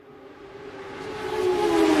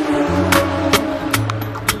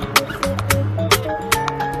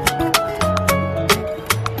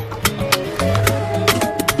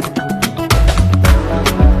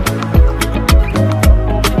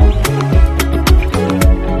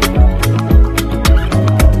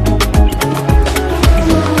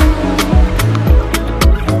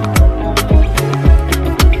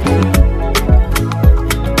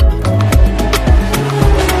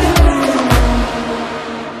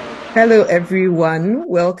Hello, everyone.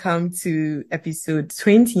 Welcome to episode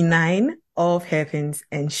 29 of Hairpins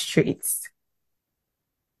and Straights.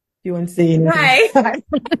 Do you want to say anything? Hi.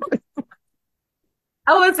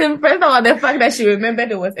 I was impressed about the fact that she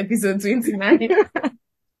remembered it was episode 29. I'm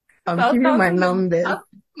So I was keeping my counting numbers.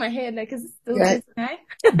 my head like, is it still Yeah.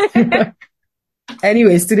 29?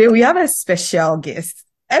 Anyways, today we have a special guest.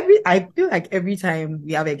 I feel like every time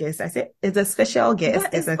we have a guest, I say it's a special guest.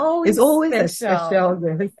 But it's It's always always a special special.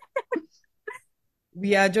 guest.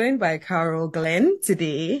 We are joined by Carol Glenn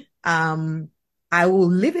today. I will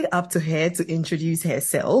leave it up to her to introduce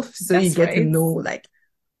herself so you That's get to right. know like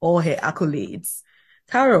all her accolades.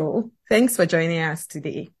 Carol, thanks for joining us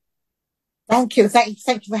today. Thank you. Thank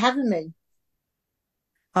you for having me.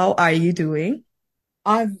 How are you doing?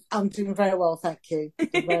 I'm doing very well, thank you. Doing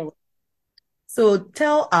very well. So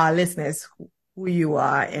tell our listeners who you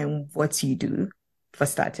are and what you do for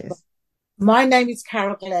starters. My name is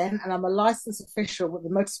Carol Glenn, and I'm a licensed official with the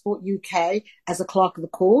Motorsport UK as a clerk of the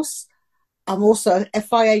course. I'm also an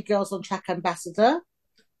FIA Girls on Track ambassador,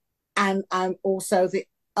 and I'm also the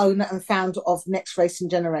owner and founder of Next Racing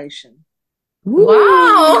Generation.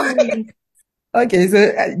 Wow. Okay,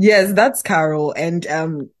 so yes, that's Carol, and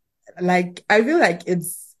like I feel like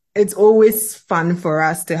it's always fun for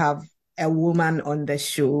us to have a woman on the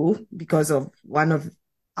show because of one of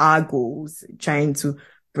our goals, trying to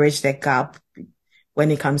bridge the gap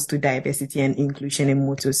when it comes to diversity and inclusion in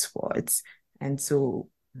motorsports. And so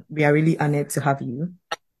we are really honored to have you.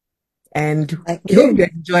 And Thank we hope you. you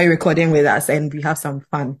enjoy recording with us and we have some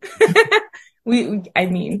fun. We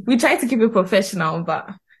try to keep it professional,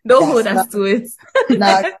 but don't hold Yes, us to it.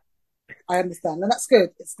 no, I understand. No, that's good.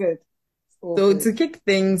 It's good. It's all So good. to kick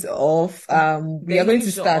things off, we The are going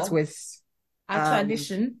to start usual, with our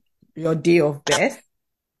tradition. your day of birth.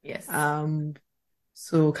 Yes.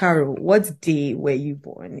 So Carol, what day were you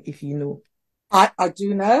born, if you know? I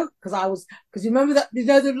do know because you remember that the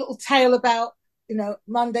little tale about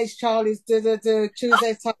Monday's Charlie's Tuesday's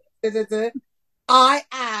Charlie's. I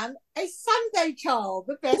am a Sunday child,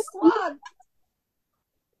 the best one.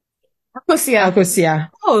 Akosua. Akosua.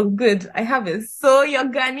 Oh, good. I have it. So your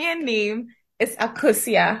Ghanaian name is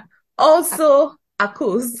Akosua. Also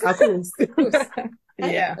Akos. Akos. Akos.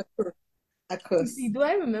 Yeah. Akos. Do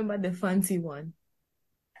I remember the fancy one?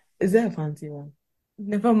 Is there a fancy one?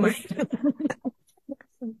 Never mind.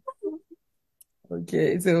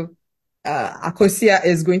 Okay, so Akosua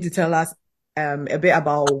is going to tell us a bit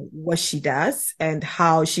about what she does and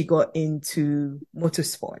how she got into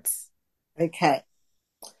motorsports. Okay.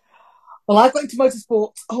 Well, I got into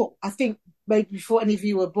motorsports. Oh, I think maybe before any of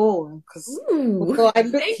you were born, because Ooh, although I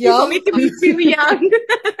look thank you for young, making me feel young.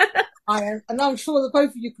 I am, and I'm sure that both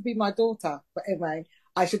of you could be my daughter. But anyway,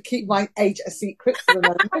 I should keep my age a secret for the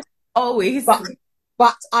moment. Always.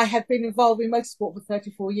 But I have been involved in motorsport for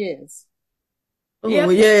 34 years. Oh,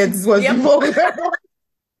 Yep. yeah, this was Yep. before.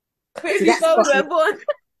 Maybe that's before we were born.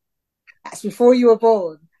 That's before you were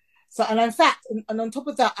born. So, and in fact, and on top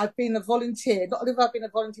of that, I've been a volunteer. Not only have I been a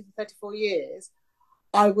volunteer for 34 years,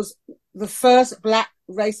 I was the first black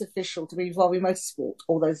race official to be involved in motorsport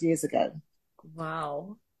all those years ago.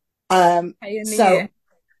 Wow. So, Pioneer.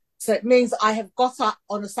 so it means I have got up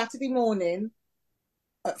on a Saturday morning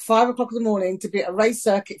at 5 o'clock in the morning to be at a race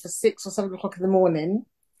circuit for 6 or 7 o'clock in the morning.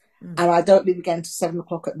 And I don't leave again till 7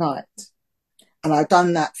 o'clock at night. And I've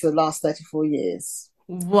done that for the last 34 years.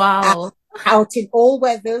 Wow. Out in all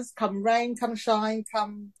weathers, come rain, come shine,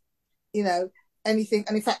 come, anything.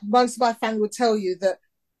 And in fact, most of my family would tell you that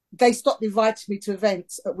they stopped inviting me to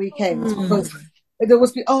events at weekends because there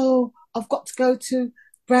was I've got to go to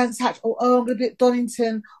Brands Hatch, or I'm going to be at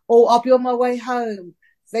Donington, or I'll be on my way home.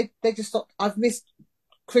 They just stopped. I've missed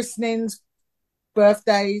christenings,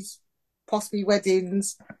 birthdays, possibly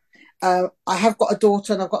weddings. I have got a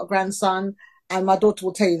daughter and I've got a grandson, and my daughter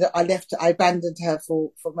will tell you that I abandoned her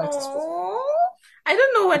for motorsport. Aww. I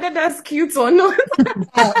don't know whether that's cute or not.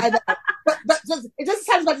 I know. But it doesn't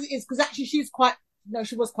sound like it is, because actually she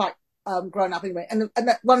was quite grown up anyway. And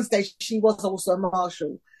at one stage she was also a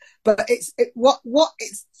marshal. But what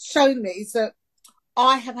it's shown me is that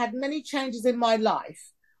I have had many changes in my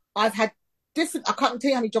life. I've had I can't tell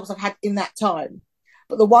you how many jobs I've had in that time.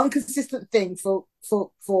 But the one consistent thing for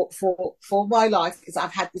my life is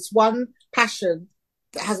I've had this one passion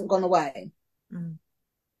that hasn't gone away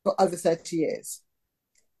for over 30 years.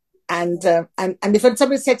 And if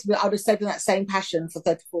somebody said to me I would have stayed in that same passion for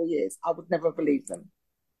 34 years, I would never believe them.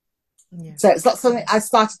 Yeah. So it's not something I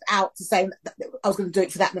started out to say that I was going to do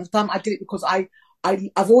it for that length of time. I did it because I've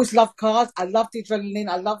always loved cars. I love the adrenaline.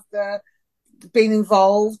 I love the being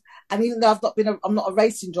involved. And even though I'm not a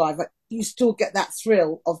racing driver, you still get that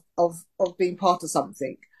thrill of being part of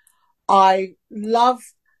something. I love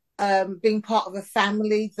being part of a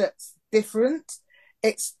family that's different.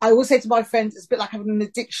 I always say to my friends, it's a bit like having an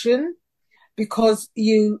addiction because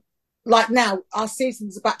like now, our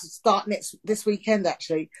season's about to start this weekend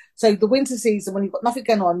actually. So the winter season, when you've got nothing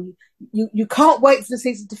going on, you can't wait for the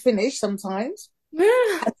season to finish sometimes. And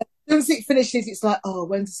as soon as it finishes, it's like, oh,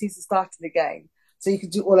 when's the season starting again? So you can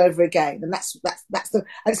do it all over again. And and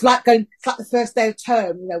it's like the first day of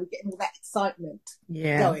term, we're getting all that excitement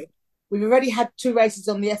going. We've already had 2 races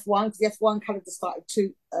on the F1 because the F1 calendar started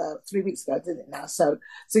 3 weeks ago, didn't it now? So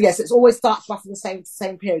yes, it's always starts roughly the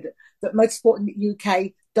same period. That motorsport in the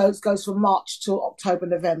UK goes from March to October,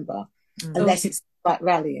 November, unless it's like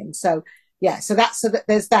rallying. So yeah, so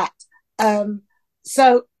there's that.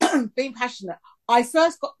 So being passionate, I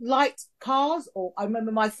first got liked cars, or I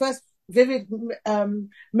remember my first vivid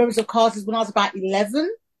memories of cars is when I was about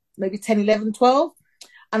 11, maybe 10, 11, 12.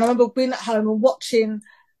 And I remember being at home and watching.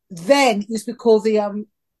 Then it used to be called the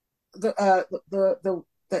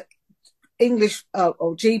English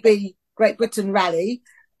or GB Great Britain Rally,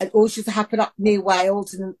 and it always used to happen up near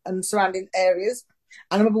Wales and surrounding areas.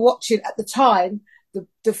 And I remember watching at the time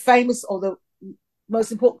the famous or the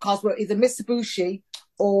most important cars were either Mitsubishi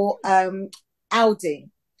or Audi,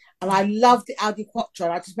 and I loved the Audi Quattro.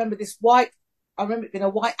 And I just remember I remember it being a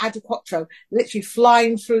white Audi Quattro, literally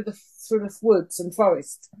flying through the woods and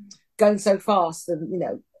forest, going so fast,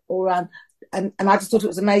 and all around, and I just thought it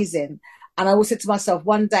was amazing. And I always said to myself,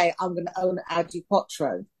 one day I'm going to own an Audi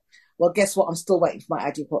Quattro. Well, guess what? I'm still waiting for my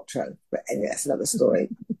Audi Quattro. But anyway, that's another story.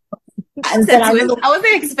 And then I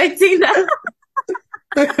wasn't expecting that.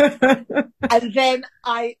 And then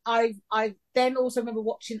I then also remember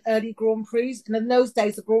watching early Grand Prix. And in those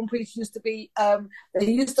days, the Grand Prix used to be, they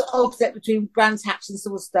used to alternate between Brands Hatch and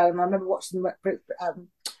Silverstone. I remember watching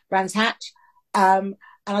Brands Hatch.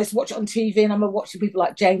 And I used to watch it on TV, and I remember watching people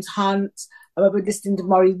like James Hunt. I remember listening to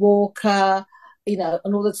Murray Walker, and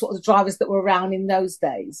all the sort of drivers that were around in those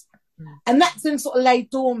days. And that then sort of lay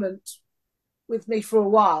dormant with me for a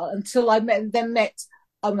while until I then met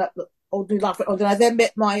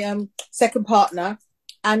my second partner,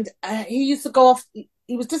 and he used to go off. He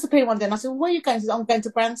was disappearing one day, and I said, well, "Where are you going?" He said, "I'm going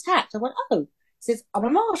to Brands Hatch." I went, "Oh." He says, "I'm a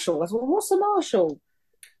marshal." I said, "Well, what's a marshal?"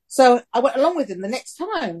 So I went along with him the next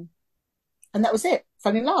time. And that was it.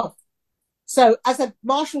 Fell in love. So as a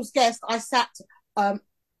marshal's guest, I sat, for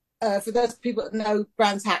those people that know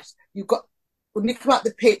Brands Hatch, when you come out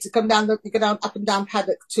the pit to come down, you go down up and down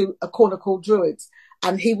paddock to a corner called Druids.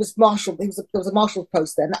 And he was marshal. There was a marshal's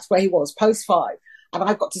post there, and that's where he was, post 5. And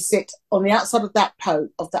I got to sit on the outside of that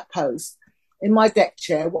post in my deck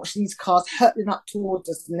chair, watching these cars hurtling up towards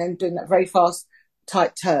us and then doing that very fast,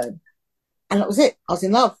 tight turn. And that was it. I was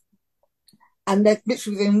in love. And then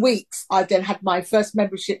literally within weeks, I then had my first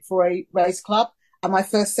membership for a race club and my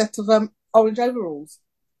first set of orange overalls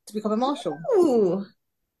to become a marshal. Ooh.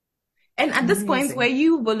 And at this point, were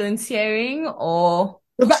you volunteering or?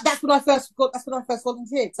 That's when I first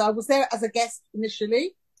volunteered. So I was there as a guest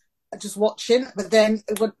initially, just watching, but then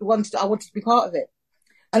I wanted to be part of it.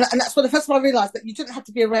 And that's when the first time I realised that you didn't have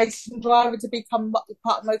to be a racing driver to become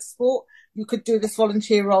part of motorsport. You could do this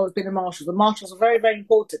volunteer role as being a marshal. The marshals are very, very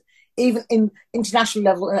important, even in international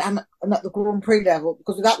level and at the Grand Prix level,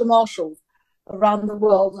 because without the marshals around the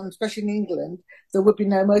world, and especially in England, there would be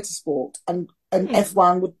no motorsport, and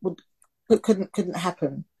F1 couldn't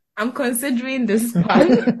happen. I'm considering this part.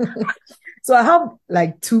 So I have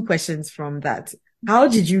like 2 questions from that. How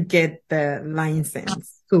did you get the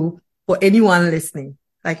license? So for anyone listening,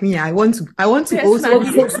 like me, I want to also.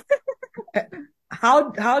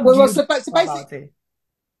 How do you so about it?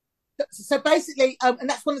 So basically, and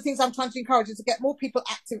that's one of the things I'm trying to encourage is to get more people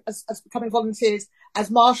active as becoming volunteers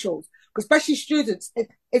as marshals, especially students.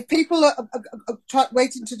 If people are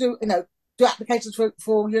waiting to do applications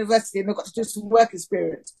for university and they've got to do some work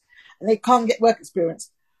experience and they can't get work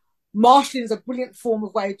experience, marshalling is a brilliant form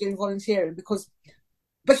of way of doing volunteering, because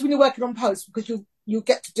especially when you're working on posts, because you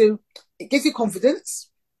get to do, it gives you confidence.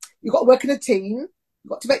 You've got to work in a team. You've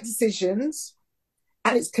got to make decisions,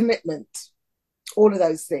 and it's commitment. All of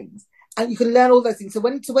those things, and you can learn all those things. So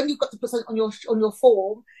when you've got to put something on your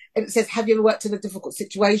form, and it says, "Have you ever worked in a difficult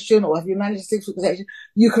situation, or have you managed a difficult situation?"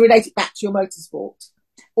 You can relate it back to your motorsport.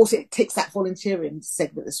 Also, it ticks that volunteering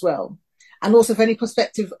segment as well. And also for any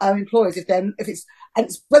prospective employers, if it's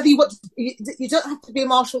whether you want to, you don't have to be a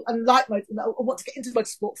marshal and like motor, or want to get into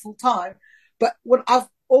motorsport full time. But when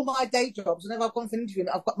all my day jobs, whenever I've gone for an interview and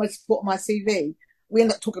I've got motorsport on my CV, we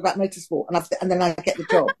end up talking about motorsport, and then I get the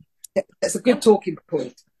job. That's a good talking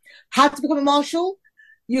point. How to become a marshal?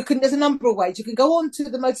 there's a number of ways. You can go on to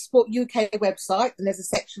the Motorsport UK website and there's a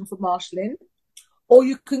section for marshalling, or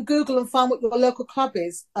you can Google and find what your local club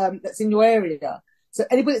is that's in your area. So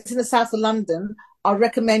anybody that's in the south of London, I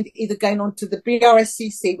recommend either going on to the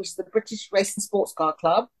BRSCC, which is the British Racing Sports Car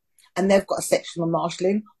Club, and they've got a section on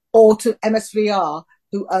marshalling, or to MSVR,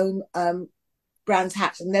 who own Brands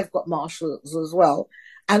Hatch, and they've got marshals as well.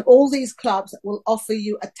 And all these clubs will offer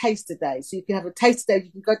you a taster day. So you can have a taster day,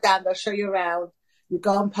 you can go down, they'll show you around, you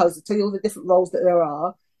go and pose, they'll tell you all the different roles that there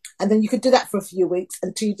are. And then you can do that for a few weeks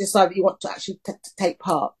until you decide that you want to actually to take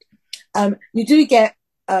part. You do get,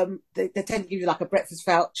 they tend to give you like a breakfast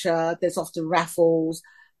voucher. There's often raffles.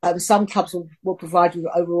 Some clubs will provide you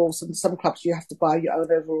with overalls, and some clubs you have to buy your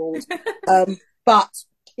own overalls. But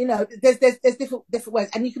you know, there's different ways,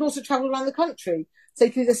 and you can also travel around the country. So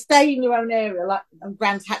you can either stay in your own area, like, and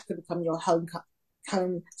Brands Hatch could become your home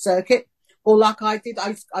circuit, or like I did,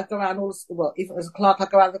 I go around even as a clerk, I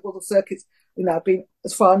go around all the circuits. You know, I've been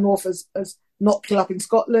as far north as Knockhill up in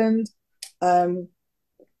Scotland. I've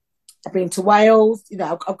been to Wales. You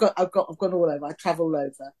know, I've gone all over. I travel all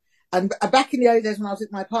over. And back in the early days when I was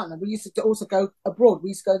with my partner, we used to also go abroad. We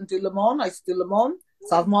used to go and do Le Mans. I used to do Le Mans.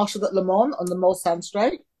 So I've marshalled at Le Mans on the Mulsanne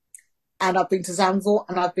Straight. And I've been to Zandvoort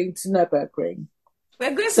and I've been to Nürburgring.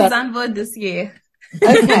 We're going to Zandvoort this year.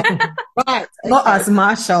 Okay. Right. Not as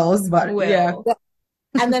marshals, but yeah.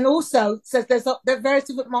 And then also, so there are various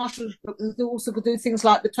different marshals who also could do things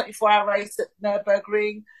like the 24-hour race at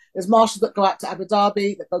Nürburgring. There's marshals that go out to Abu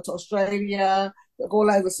Dhabi, that go to Australia, that go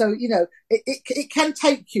all over. So, you know, it can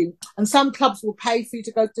take you. And some clubs will pay for you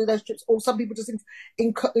to go do those trips, or some people just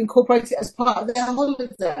incorporate it as part of their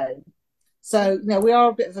holiday. So, you know, we are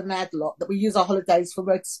a bit of a mad lot that we use our holidays for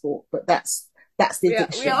motorsport, but that's the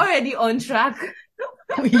addiction. We are already on track.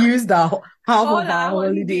 We used half of our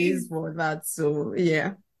holidays for that. So,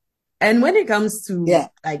 yeah. And when it comes to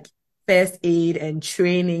like first aid and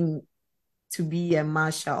training to be a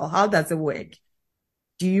marshal, how does it work?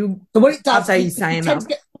 Do you, so what it does, after you sign up?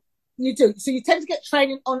 You do. So you tend to get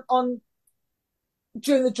training on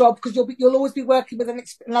during the job, because you'll always be working with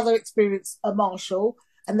another experienced marshal,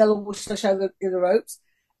 and they'll always show the ropes.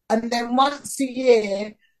 And then once a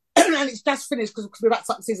year, and it's just finished because we're about to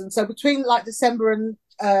start the season. So between like December and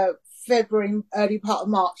February, early part of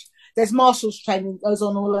March, there's marshals training that goes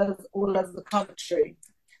on all over the country.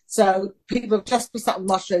 So people have just been starting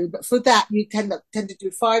marshal training, but for that you tend to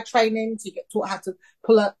do fire training. So you get taught how to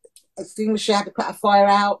pull a extinguisher, how to put a fire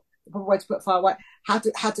out, the proper way to put a fire out, how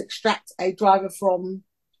to extract a driver from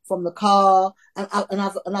the car, and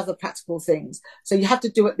other practical things. So you have to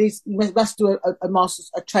do you must do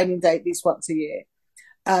a training day at least once a year.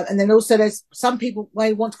 And then also there's some people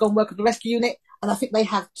may want to go and work at the rescue unit, and I think they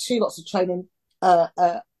have 2 lots of training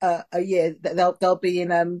a year that they'll be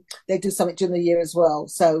in. They do something during the year as well.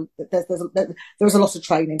 So there's a lot of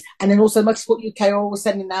training, and then also Motorsport UK are always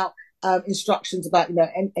sending out instructions about, you know,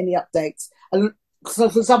 any updates. And so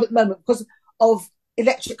for example, at the moment, because of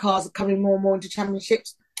electric cars are coming more and more into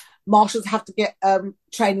championships, marshals have to get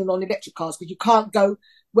training on electric cars, because you can't go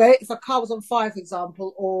where if a car was on fire, for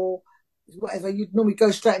example, or whatever, you'd normally go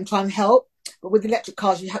straight and try and help. But with electric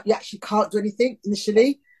cars, you actually can't do anything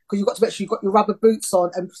initially, because you've got to make sure you've got your rubber boots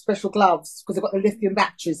on and special gloves, because they've got the lithium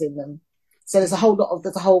batteries in them. So there's a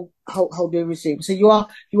whole new regime. So you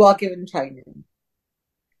are given training.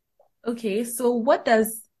 Okay, so what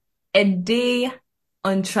does a day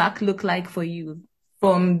on track look like for you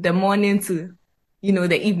from the morning to, you know,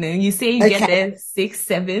 the evening? You say you get there 6,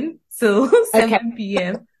 7, so 7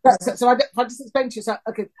 p.m. So I just explained to you. So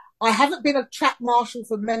I haven't been a track marshal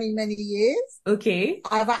for many, many years. Okay.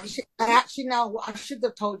 I actually now, what I should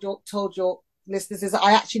have told your listeners is that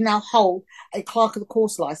I actually now hold a clerk of the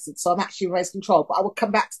course license. So I'm actually in race control, but I will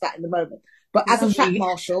come back to that in a moment. But as a track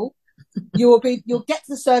marshal, you'll get to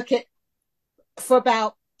the circuit for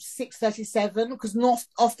about 6:37, because not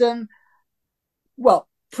often, well,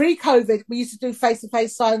 pre-COVID, we used to do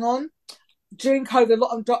face-to-face sign-on. During COVID,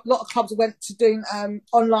 a lot of clubs went to doing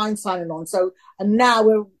online signing on. So, and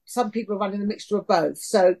now some people are running a mixture of both.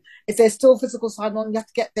 So if there's still physical sign on, you have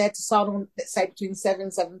to get there to sign on, let's say between 7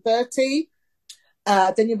 and 7:30.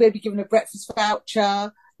 Then you'll be given a breakfast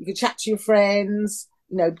voucher. You can chat to your friends,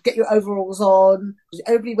 you know, get your overalls on.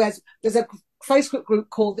 Everybody there's a Facebook group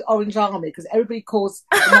called the Orange Army, because everybody calls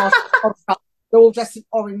the marshal. They're all dressed in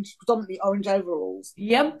orange, predominantly orange overalls.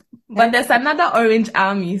 Yep, but there's another Orange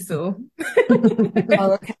Army, so.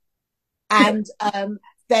 Oh, okay. And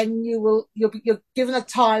then you're given a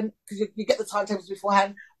time, because you get the timetables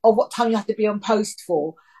beforehand, of what time you have to be on post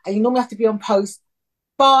for, and you normally have to be on post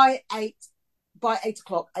by 8, by 8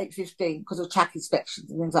 o'clock, 8:15, because of track inspections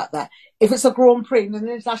and things like that. If it's a Grand Prix and an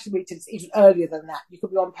international meeting, it's even earlier than that. You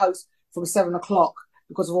could be on post from 7 o'clock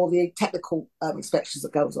because of all the technical inspections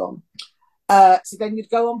that goes on. So then you'd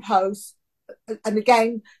go on post, and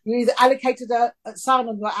again, you either allocated a sign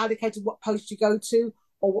on, you're allocated what post you go to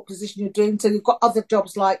or what position you're doing. So you've got other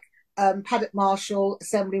jobs like paddock marshal,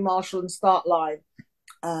 assembly marshal, and start line,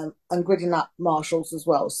 and gridding up marshals as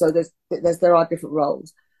well. So there are different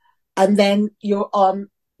roles. And then you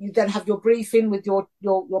then have your briefing with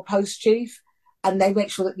your post chief, and they make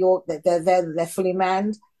sure that they're there, that they're fully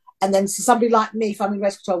manned. And then so somebody like me, if I'm in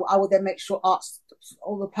race control, I will then make sure ask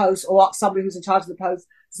all the posts or ask somebody who's in charge of the post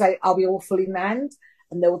to say, are we all fully manned?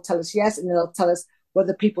 And they will tell us yes, and they'll tell us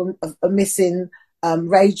whether people are missing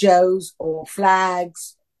radios or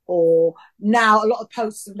flags, or now a lot of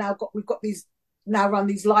posts have now run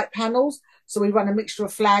these light panels. So we run a mixture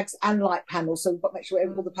of flags and light panels. So we've got to make sure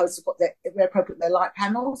all the posts have got their appropriate light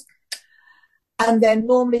panels. And then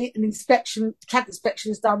normally track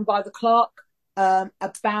inspection is done by the clerk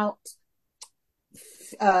about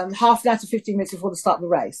half an hour to 15 minutes before the start of the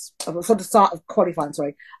race, before the start of qualifying,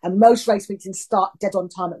 sorry. And most race meetings start dead on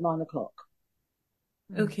time at 9 o'clock.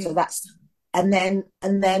 Okay. So that's, and then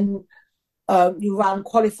you run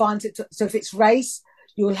qualifying. So if it's race,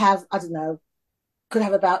 you will have, I don't know, could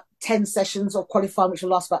have about 10 sessions of qualifying, which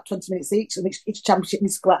will last about 20 minutes each. And each championship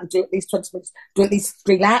needs to go out and do at least 20 minutes, do at least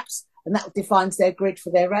 3 laps. And that defines their grid for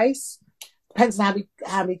their race. Depends on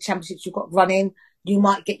how many championships you've got running. You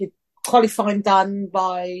might get your qualifying done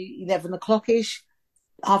by 11 o'clock-ish,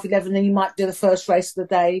 half 11, then you might do the first race of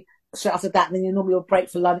the day. Straight after that, and then you normally will break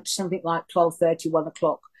for lunch, something like 12:30, 1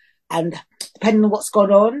 o'clock. And depending on what's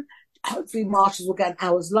gone on, hopefully marshals will get an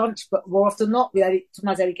hour's lunch, but more often than not,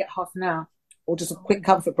 sometimes only get half an hour or just a quick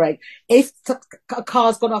comfort break. If a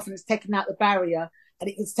car's gone off and it's taken out the barrier and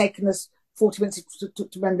it's taken us 40 minutes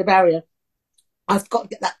to run the barrier, I've got to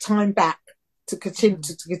get that time back to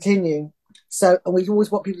continue. So, and we always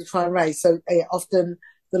want people to try and race. So often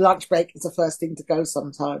the lunch break is the first thing to go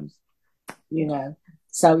sometimes, you know.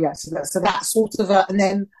 So yeah, so that's sort of and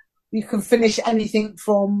then you can finish anything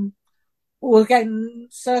from, well, again,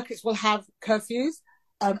 circuits will have curfews.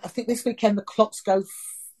 I think this weekend the clocks go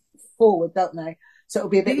forward, don't they? So it'll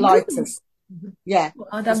be a bit lighter. Yeah.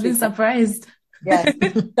 I'd have been surprised. Yeah.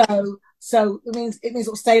 So it means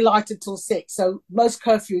it'll stay lighter till 6. So most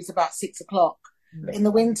curfews about 6 o'clock. But in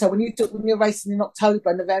the winter, when you're racing in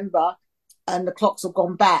October, November, and the clocks have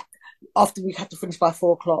gone back, often you have to finish by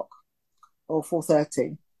 4 o'clock or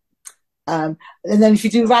 4:30. And then if you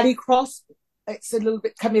do rallycross, it's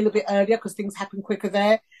can be a little bit earlier because things happen quicker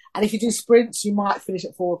there. And if you do sprints, you might finish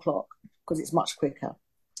at 4 o'clock because it's much quicker.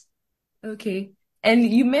 Okay. And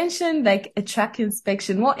you mentioned like a track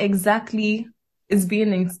inspection. What exactly is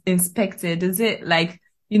being inspected? Is it like,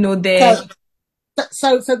 the...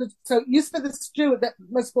 So used to be the steward, that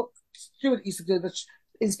most steward used to do the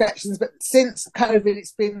inspections, but since COVID,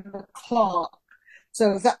 it's been the clerk.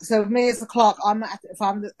 So me as the clerk, if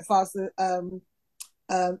I was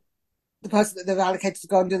the person that they've allocated to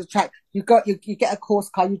go and do the track, you get a course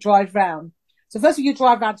car, you drive round. So first of all, you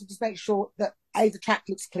drive round to just make sure that the track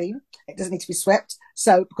looks clean. It doesn't need to be swept.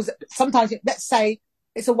 So because sometimes, let's say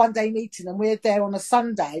it's a 1-day meeting and we're there on a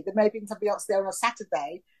Sunday, there may be somebody else there on a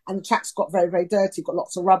Saturday, and the track's got very, very dirty, got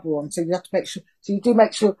lots of rubber on. So you have to make sure. So you do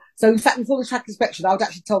make sure. So in fact, before the track inspection, I would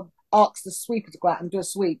actually ask the sweeper to go out and do a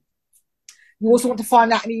sweep. You also want to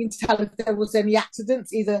find out and tell if there was any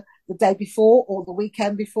accidents, either the day before or the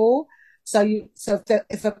weekend before. So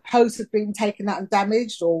if a post had been taken out and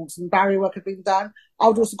damaged or some barrier work had been done, I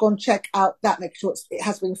would also go and check out that, make sure it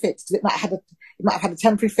has been fixed. It might have had a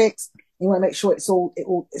temporary fix. You want to make sure it's all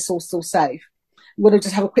still safe. You want to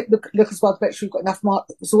just have a quick look as well to make sure you've got enough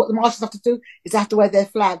marks. So what the marshals have to do is they have to wear their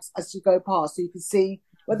flags as you go past, so you can see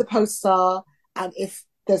where the posts are and if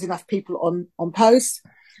there's enough people on posts.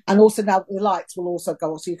 And also now the lights will also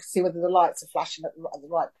go on, so you can see whether the lights are flashing at the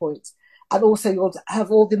right point. And also you'll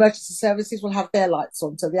have all the emergency services will have their lights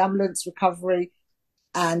on. So the ambulance, recovery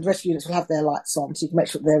and rescue units will have their lights on, so you can make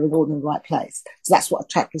sure they're all in the right place. So that's what a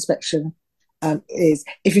track inspection is.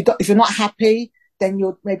 If you're not happy, then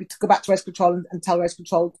you'll maybe go back to race control and tell race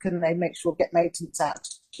control, can they make sure get maintenance out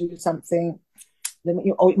to do something?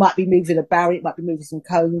 Or it might be moving a barrier, it might be moving some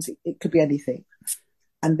cones, it could be anything.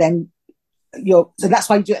 And then so that's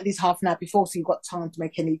why you do it at least half an hour before, so you've got time to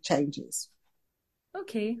make any changes.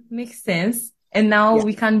 Okay, makes sense. And now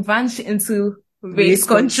we can branch into race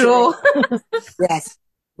control. Yes,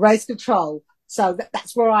 race control. So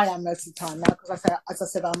that's where I am most of the time now, because as I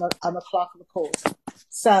said, I'm a clerk of the course.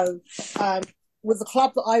 So with the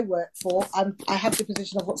club that I work for, I have the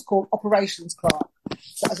position of what's called operations clerk.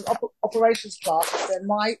 So as an operations clerk, it's then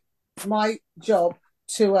my job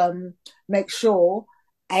to make sure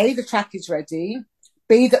A, the track is ready,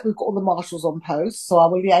 B, that we've got all the marshals on post. So I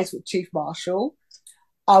will liaise with Chief Marshal.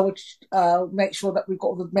 I would make sure that we've got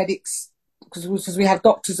all the medics, because we have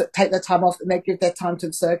doctors that take their time off and they give their time to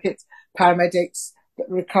the circuits, paramedics, the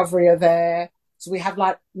recovery are there. So we have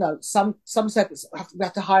some circuits we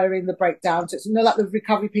have to hire in the breakdown. So it's like the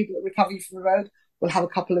recovery people that recover you from the road. We'll have a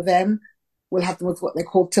couple of them. We'll have them with what they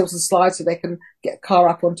call tilt and slide, so they can get a car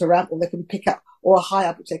up onto a ramp, or they can pick up, or a high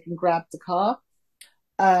up, which they can grab the car.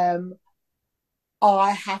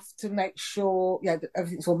 I have to make sure, that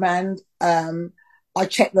everything's all manned. I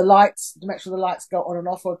check the lights to make sure the lights go on and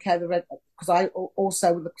off. Okay, the red, because I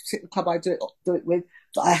also, with the particular club I do it with,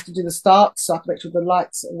 so I have to do the start, so I have to make sure the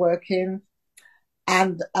lights are working,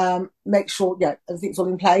 and make sure everything's all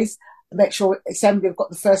in place. Make sure assembly have got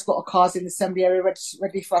the first lot of cars in the assembly area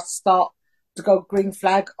ready for us to start to go green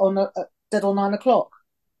flag on dead on 9 o'clock.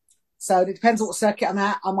 So it depends on what circuit I'm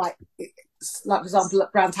at. I might, like for example,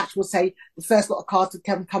 at Brown Hatch will say the first lot of cars to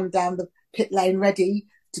come down the pit lane ready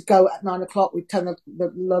to go at 9 o'clock. We turn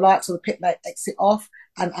the lights on the pit lane exit off,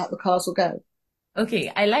 and out the cars will go.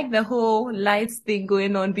 Okay, I like the whole lights thing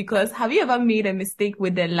going on, because have you ever made a mistake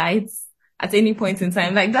with the lights at any point in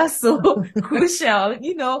time? Like, that's so crucial.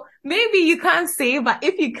 Maybe you can't say, but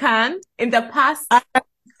if you can, in the past.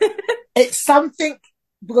 It's something,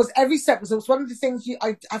 because every step, so it's one of the things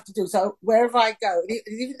I have to do. So wherever I go,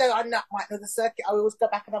 even though I might know the circuit, I always go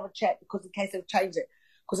back and have a check, because in case they've changed it.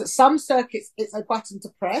 Because at some circuits, it's a button to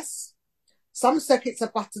press. Some circuits, a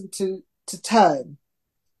button to turn,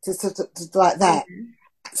 to like that. Mm-hmm.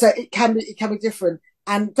 So it can be different.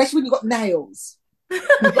 And especially when you've got nails,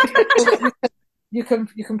 you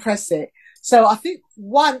can press it. So I think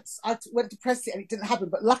once I went to press it and it didn't happen,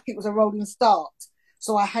 but luckily it was a rolling start.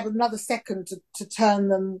 So I had another second to turn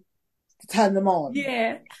them on.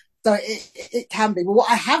 Yeah. So it can be. But what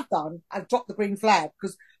I have done, I've dropped the green flag,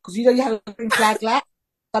 because you have a green flag lap.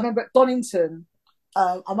 I remember at Donington,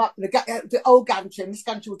 I'm up the old gantry, and this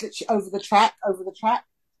gantry was literally over the track,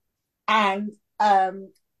 and I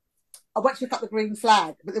went to pick up the green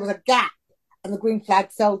flag, but there was a gap, and the green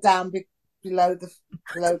flag fell down below the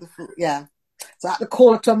So I had to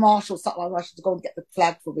call up to a marshal, something like that, to go and get the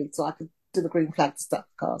flag for me, so I could do the green flag to start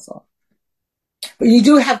the cars off. But you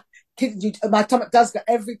do have my stomach does go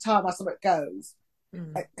every time my stomach goes.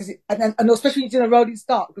 And especially when you're doing a rolling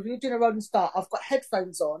start, because when you're doing a rolling start, I've got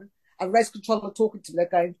headphones on and race control are talking to me. They're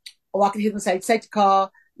going, I can hear them say to car,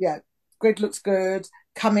 grid looks good,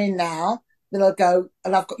 come in now. Then I'll go,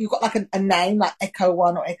 and you've got like a name, like Echo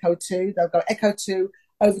 1 or Echo 2. They'll go Echo 2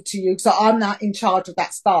 over to you. So I'm now in charge of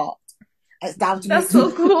that start. And it's down to me. That's so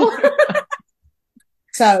cool.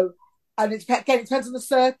 So, and it depends on the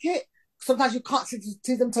circuit. Sometimes you can't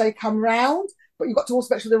see them till they come round, but you've got to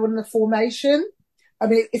also make sure they're in the formation. I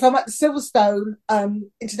mean, if I'm at the Silverstone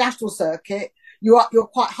International Circuit, you're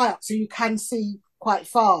quite high up, so you can see quite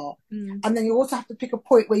far. And then you also have to pick a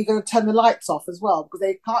point where you're going to turn the lights off as well, because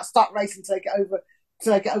they can't start racing until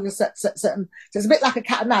they get over certain. So it's a bit like a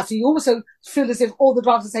cat and mouse. So you also feel as if all the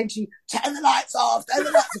drivers are saying to you, turn the lights off, turn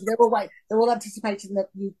the lights off. They're all anticipating that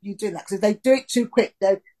you doing that. Because if they do it too quick,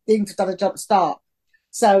 they're deemed to have done a jump start.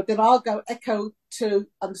 So then I'll go Echo 2,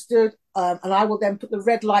 understood, and I will then put the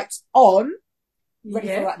red lights on, ready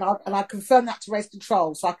for that, and I confirm that to race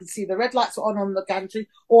control, so I can see the red lights are on the gantry,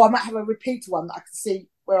 or I might have a repeater one that I can see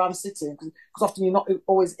where I'm sitting, because often you're not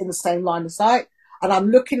always in the same line of sight. And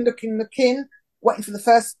I'm looking, waiting for the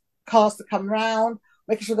first cars to come round,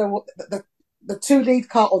 making sure the two lead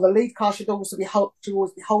car or the lead car should always be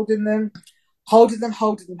holding them,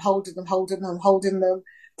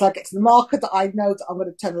 till I get to the marker that I know that I'm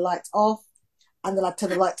going to turn the lights off, and then I turn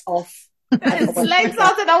the lights off. It's lights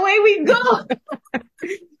out and away we go.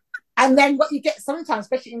 And then what you get sometimes,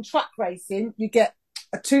 especially in truck racing, you get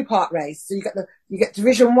a 2-part race. So you get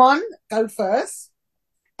Division 1 go first,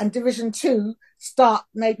 and Division 2 start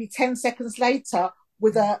maybe 10 seconds later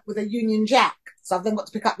with a Union Jack. So I've then got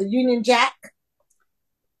to pick up the Union Jack.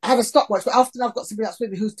 I have a stopwatch, but often I've got somebody else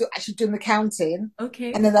with me who's actually doing the counting.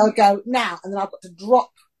 Okay. And then they'll go now, and then I've got to drop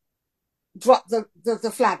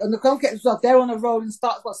the flag. And the goalkeepers as well, they're on a rolling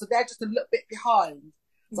start as well, so they're just a little bit behind.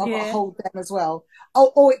 So I've got to hold them as well.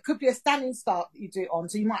 Or it could be a standing start that you do it on.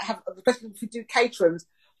 So you might have, especially if you do caterings,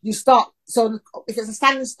 you start, so if it's a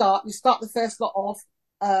standing start, you start the first lot off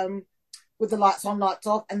with the lights on, lights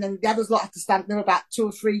off, and then the others lot have to stand, they're about 2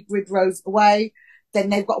 or 3 grid rows away. Then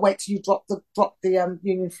they've got to wait till you drop the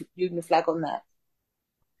Union flag on there.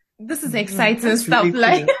 This is exciting stuff.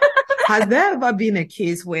 Really cool. has there ever been a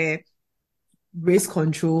case where race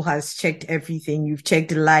control has checked everything? You've checked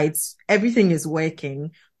the lights, everything is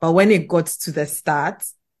working, but when it got to the start,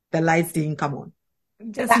 the lights didn't come on.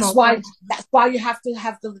 Just That's not why fun. that's why you have to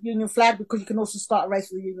have the union flag, because you can also start a race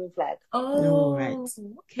with the union flag. Oh, right. Oh,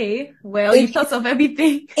 okay. Well, you Even thought of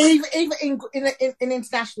everything. even in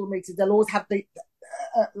international meetings, they'll always have the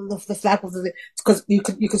flag of the, because you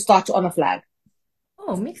can start it on a flag.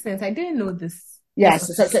 Oh, makes sense. I didn't know this.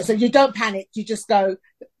 Yes, so you don't panic. You just go.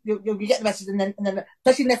 You get the message, and then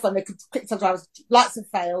especially in F1, they could quick tell drivers lights have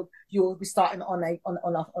failed. You will be starting on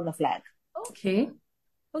a flag, Okay.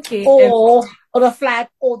 Okay. or on a flag,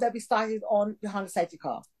 or they'll be starting on behind a safety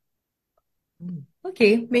car.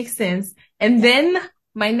 Okay, makes sense. And then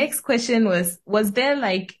my next question was there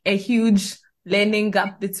like a huge learning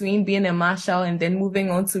gap between being a marshal and then moving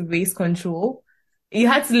on to race control? You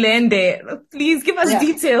had to learn there. Please give us Yeah.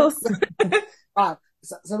 details. Right.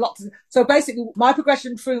 So, so basically, my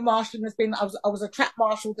progression through marshalling has been: I was a track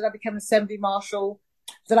marshal, then I became an assembly marshal,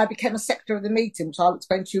 then I became a secretary of the meeting, which I'll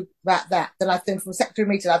explain to you about that. Then from secretary of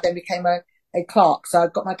the meeting, I then became a clerk. So I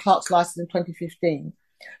got my clerk's license in 2015.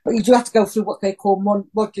 But you do have to go through what they call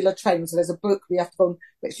modular training. So there's a book where you have to go,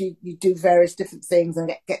 which you do various different things and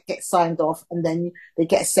get signed off, and then they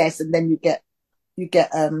get assessed, and then you get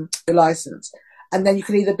your license. And then you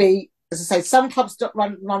can either be, as I say, some clubs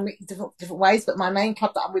run different ways, but my main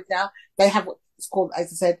club that I'm with now, they have what's called,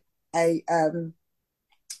 as I said, a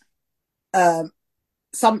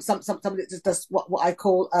somebody that just does what I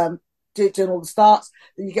call doing all the starts.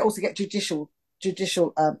 Then you also get judicial.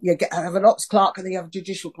 You have an ops clerk, and then you have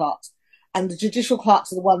judicial clerks. And the judicial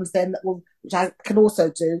clerks are the ones then which I can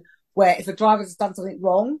also do, where if a driver has done something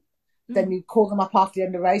wrong, then you call them up after the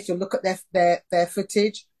end of the race. You'll look at their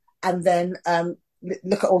footage, and then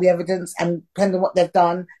look at all the evidence, and depending on what they've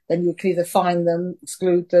done, then you can either fine them,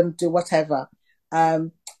 exclude them, do whatever.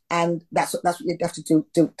 And that's what you have to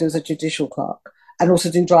do as a judicial clerk, and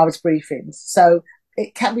also do drivers briefings. So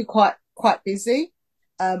it can be quite busy,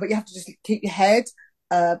 but you have to just keep your head,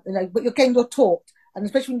 but you're getting taught, and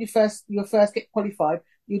especially when you first get qualified,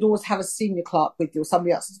 you'd always have a senior clerk with you, or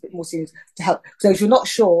somebody else that's a bit more senior to help. So if you're not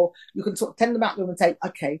sure, you can sort of tend them out to them and say,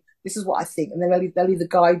 okay, this is what I think, and then they'll either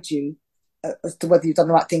guide you as to whether you've done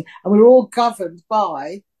the right thing. And we're all governed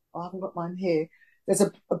by, I haven't got mine here, there's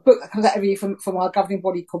a book that comes out every year from our governing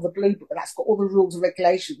body called the Blue Book, and that's got all the rules and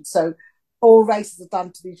regulations. So all races are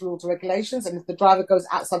done to these rules and regulations, and if the driver goes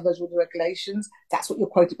outside those rules and regulations, that's what you're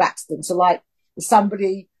quoted back to them. So like, if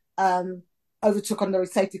somebody overtook under a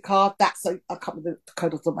safety car, that's I can't remember the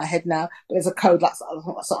code off the top of my head now, but there's a code like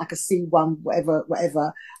a C1,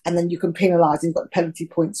 whatever, and then you can penalise, and you've got penalty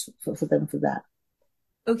points for them for that.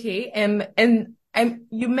 Okay, and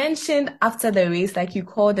you mentioned after the race, like you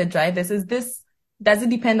call the drivers. Does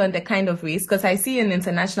it depend on the kind of race? Because I see in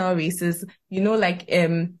international races,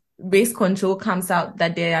 race control comes out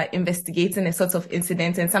that they are investigating a sort of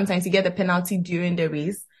incident, and sometimes you get a penalty during the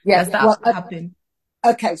race. Yeah, does that happen?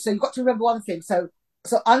 Okay, so you've got to remember one thing. So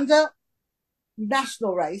under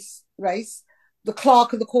national race, the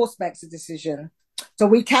clerk of the course makes a decision. So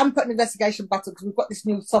we can put an investigation button, because we've got this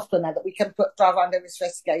new software now that we can put driver under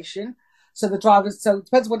investigation. So it depends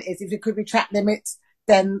on what it is. If it could be track limits,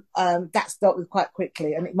 then that's dealt with quite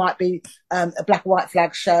quickly, and it might be a black and white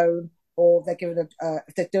flag shown, or they're given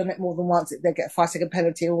if they're doing it more than once, they get a 5-second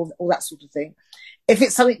penalty, all that sort of thing. If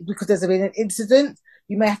it's something because there's been an incident,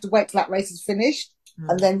 you may have to wait till that race is finished,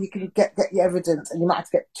 and then you can get your evidence, and you might have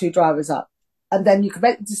to get 2 drivers up, and then you can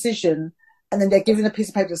make the decision, and then they're given a piece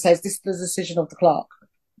of paper that says this is the decision of the clerk.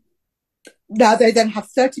 Now they then have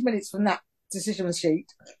 30 minutes from that decision sheet.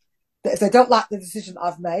 If they don't like the decision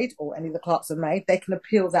I've made, or any of the clerks have made, they can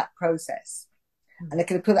appeal that process. And they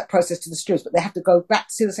can appeal that process to the stewards, but they have to go back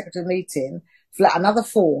to see the secretary of the meeting, fill out another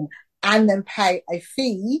form, and then pay a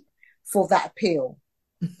fee for that appeal.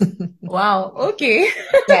 Wow. Okay.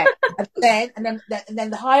 Yeah. And then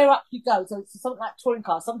the higher up you go, so it's something like touring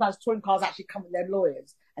cars. Sometimes touring cars actually come with their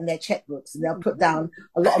lawyers and their checkbooks, and they'll put down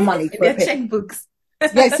a lot of money for their checkbooks.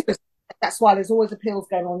 Yes, that's why there's always appeals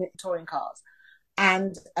going on in touring cars.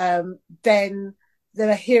 And then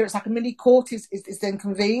here it's like a mini court is then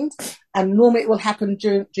convened, and normally it will happen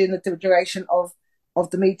during the duration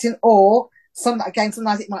of the meeting, or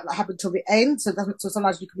sometimes it might not happen till the end. So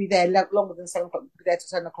sometimes you can be there longer than 7 o'clock. You can be there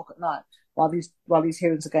till 10 o'clock at night while these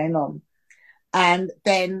hearings are going on. And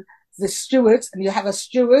then the stewards, and you have a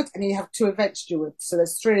steward, and you have 2 event stewards. So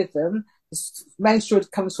there's 3 of them. The main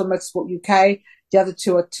steward comes from Motorsport UK. The other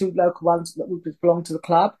 2 are 2 local ones that would belong to the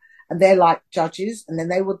club, and they're like judges. And then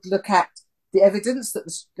they would look at the evidence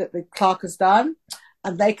that the clerk has done,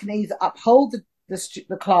 and they can either uphold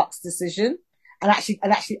the clerk's decision and actually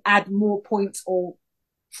add more points or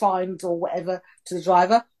fines or whatever to the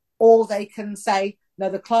driver, or they can say no,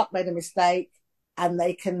 the clerk made a mistake, and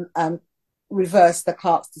they can reverse the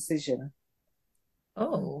clerk's decision.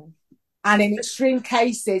 Oh. And in extreme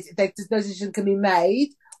cases, if the decision can be made,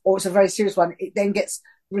 or it's a very serious one, it then gets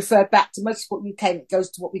referred back to Motorsport UK and it goes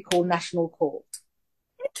to what we call national court.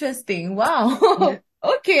 Interesting. Wow. Yeah.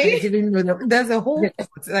 Okay. I didn't know that. There's a whole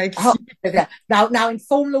like now in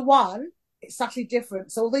Formula One, it's subtly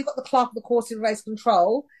different. So although you've got the clerk of the course in race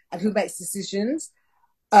control and who makes decisions,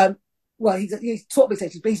 well, he's taught me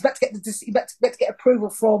but he's about to get approval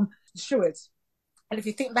from the stewards. And if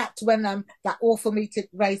you think back to when that awful meeting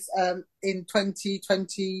race in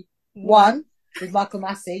 2021 with Michael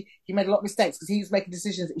Massey, he made a lot of mistakes because he was making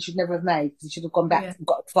decisions that he should never have made. He should have gone back and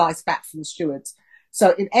got advice back from the stewards.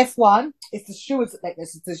 So in F1, it's the stewards that make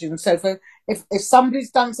those decisions. So if somebody's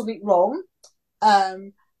done something wrong,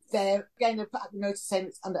 they're going to put up the notice saying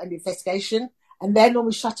it's under investigation, and they're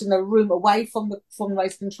normally shutting the room away from the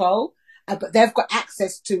race control. But they've got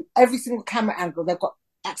access to every single camera angle. They've got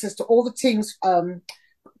access to all the teams'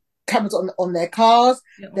 cameras on their cars.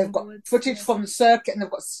 They've got footage from the circuit, and they've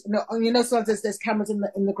got sometimes there's cameras in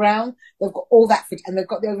the ground. They've got all that footage, and they've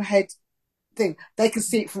got the overhead thing. They can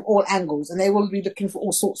see it from all angles, and they will be looking for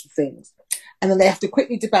all sorts of things. And then they have to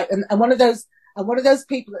quickly debate. And one of those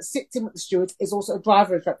people that sits in with the stewards is also a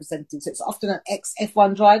driver's representative. So it's often an ex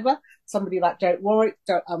F1 driver, somebody like Derek Warwick,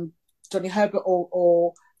 Johnny Herbert,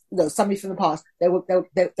 or somebody from the past. There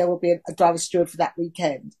will be a driver's steward for that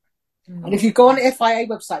weekend. Mm. And if you go on the FIA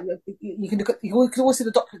website, you can look at, you can also see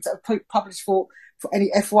the documents that are published for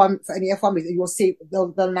any F1 meeting. You'll see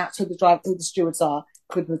they'll announce who the stewards are,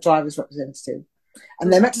 including the driver's representative.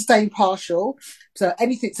 And they're meant to stay impartial. So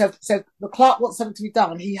anything, so the clerk wants something to be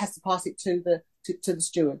done, he has to pass it to the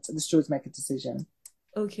stewards, and the stewards make a decision.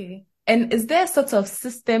 Okay. And is there a sort of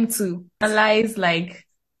system to analyze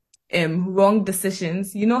wrong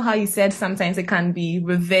decisions? You know how you said sometimes it can be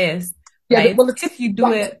reversed. Yeah, right? Well, if you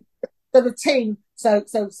do it. So the team. So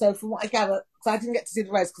from what I gather, because I didn't get to see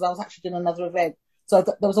the race because I was actually doing another event. So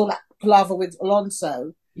there was all that palaver with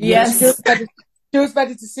Alonso. Yes. Stewards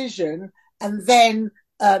made a decision, and then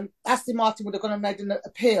Aston Martin would have gone and made an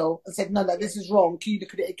appeal and said, no, this is wrong. Can you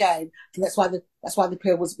look at it again? And that's why the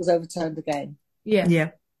appeal was overturned again. Yeah.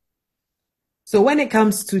 Yeah. So when it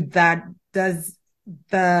comes to that, does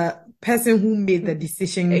the person who made the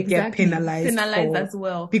decision get penalized as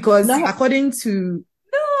well? Because according to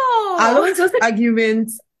Alonso's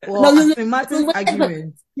argument or Aston Martin's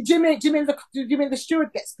argument, do you mean the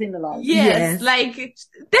steward gets penalized? Yes.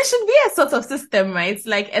 There should be a sort of system, right?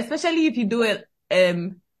 Especially if you do it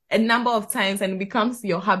a number of times and it becomes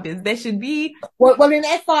your habit, there should be. Well, in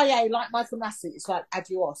FIA, like Michael Massey, it's like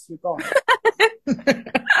adios, you're gone.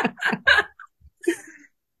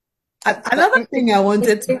 Another thing I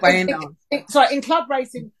wanted to find out. In club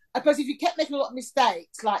racing, I suppose if you kept making a lot of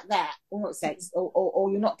mistakes like that, or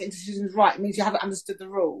you're not getting decisions right, it means you haven't understood the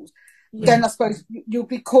rules. Yeah. Then I suppose you'll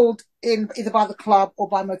be called in either by the club or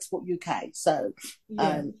by Motorsport UK. So,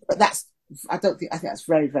 but I think that's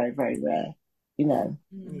very, very, very rare, Yeah.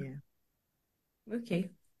 Okay.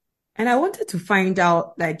 And I wanted to find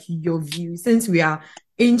out, your view, since we are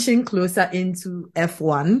inching closer into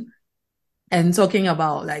F1 and talking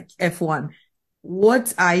about F1.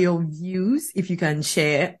 What are your views, if you can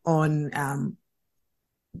share, on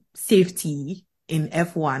safety in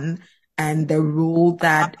F1 and the role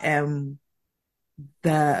that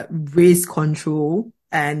the race control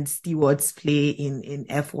and stewards play in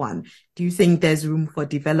F1? Do you think there's room for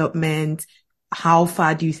development? How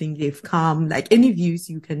far do you think they've come? Any views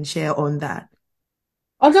you can share on that?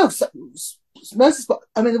 Oh no,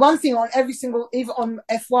 the one thing on every single, even on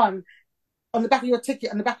F1, on the back of your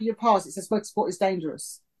ticket, on the back of your pass, it says motorsport is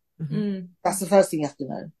dangerous. Mm-hmm. That's the first thing you have to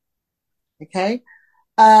know. Okay?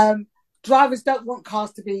 Drivers don't want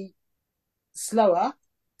cars to be slower,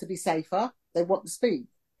 to be safer. They want the speed.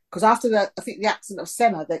 Because after the accident of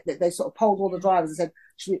Senna, they sort of polled all the drivers and said,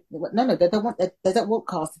 no, they don't want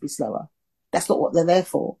cars to be slower. That's not what they're there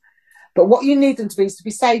for. But what you need them to be is to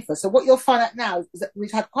be safer. So what you'll find out now is that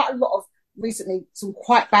we've had quite a lot of, recently, some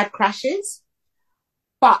quite bad crashes.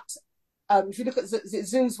 But if you look at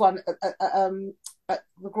Zoo's one at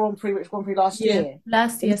the Grand Prix last year.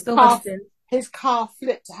 Last year, his car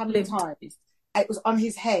flipped 100 times. It was on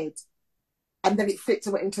his head, and then it flipped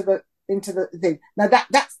and went into the thing. Now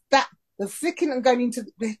that's the flicking and going into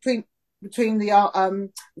between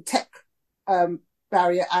the tech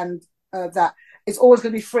barrier and that, it's always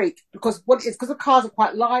going to be freak, because the cars are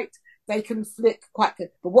quite light, they can flick quite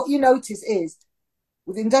good. But what you notice is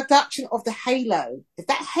with the introduction of the halo, if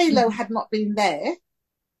that halo had not been there,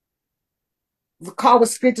 the car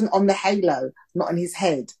was skidding on the halo, not on his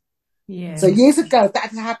head. Yeah. So years ago, if that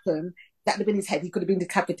had happened, that would have been his head. He could have been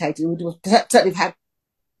decapitated. He would have certainly have had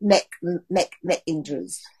neck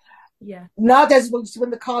injuries. Yeah. Nowadays, when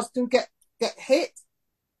the cars do get hit,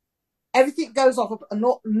 everything goes off. And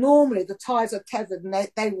normally, the tires are tethered and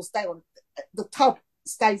they will stay on. The tub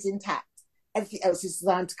stays intact. Everything else is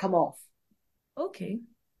designed to come off. Okay.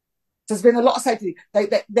 So there's been a lot of safety.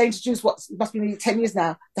 They introduced what must be nearly 10 years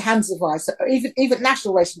now, the hands device. So even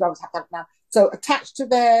national racing drivers have that now. So attached to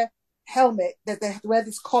their helmet, they have to wear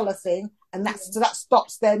this collar thing, and so that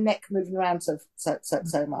stops their neck moving around so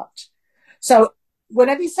much. So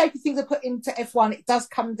whenever these safety things are put into F1, it does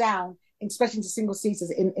come down, especially into single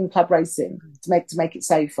seaters in club racing to make it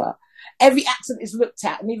safer. Every accident is looked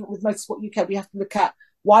at, and even with Motorsport UK, we have to look at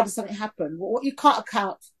why does something happen. Well, what you can't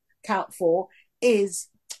account for is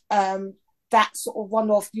that sort of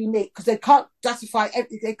one-off unique, because they can't justify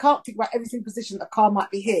they can't think about every single position a car might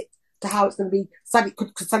be hit to how it's going to be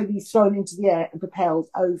could suddenly be thrown into the air and propelled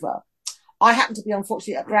over. I happened to be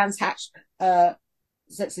unfortunately at Brands Hatch, so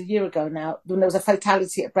it's a year ago now, when there was a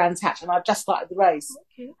fatality at Brands Hatch, and I just started the race.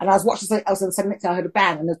 Okay. And I was watching something else, and suddenly I heard a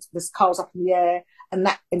bang, and this car was up in the air, and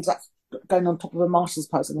that ended up going on top of a marshal's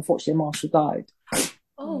post, and unfortunately a marshal died.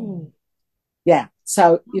 Oh. Yeah.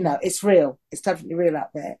 So, it's real. It's definitely real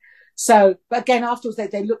out there. So, but again, afterwards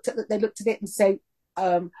they looked at it and say,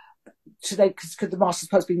 could the marshal's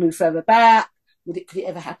post be moved further back? Could it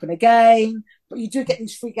ever happen again? But you do get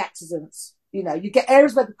these freak accidents. You get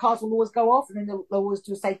areas where the cars will always go off, and then they'll always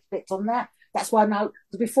do safety bits on that. That's why now,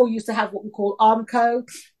 before you used to have what we call Armco,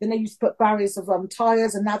 then they used to put barriers of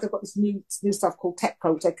tyres, and now they've got this new stuff called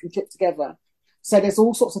Tepco, which they can clip together. So there's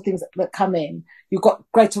all sorts of things that come in. You've got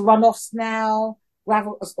greater runoffs now,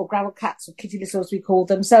 gravel cats or kitty litter as we call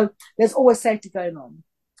them. So there's always safety going on.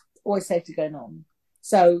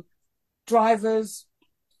 So drivers,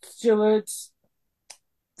 stewards,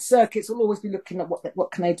 circuits will always be looking at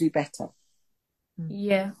what can they do better.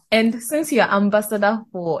 Yeah. And since you're ambassador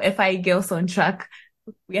for FI Girls on Track,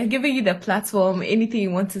 we are giving you the platform. Anything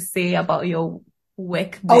you want to say about your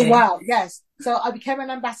work there? Oh, wow. Yes. So I became an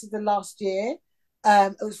ambassador last year.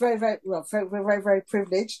 It was very, very, very, very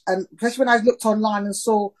privileged. And especially when I looked online and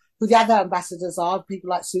saw who the other ambassadors are,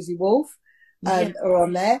 people like Susie Wolf are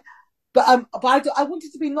on there. But I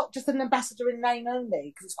wanted to be not just an ambassador in name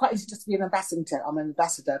only, because it's quite easy just to be an ambassador. I'm an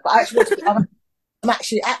ambassador, but I actually I'm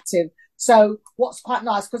actually active. So what's quite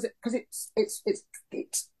nice, because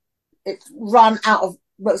it's run out of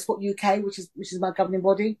Motorsport UK, which is my governing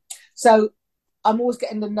body. So I'm always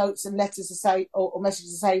getting the notes and letters to say, or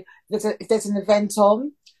messages to say, if there's an event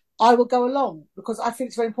on, I will go along, because I think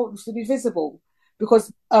it's very important to be visible.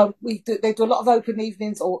 Because they do a lot of open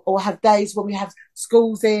evenings, or have days when we have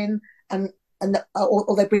schools in,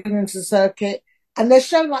 or they bring them to the circuit, and they're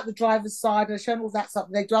showing like the driver's side, they're showing all that stuff,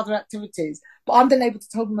 and they do other activities. But I'm then able to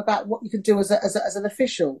tell them about what you can do as an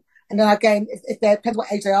official. And then again, if they depends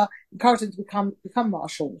what age they are, encourage them to become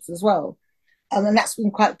marshals as well. And that's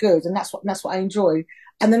been quite good, and that's what I enjoy.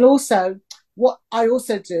 And then also, what I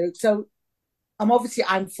also do, so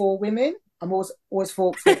I'm for women. I'm always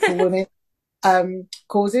for women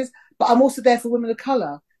causes, but I'm also there for women of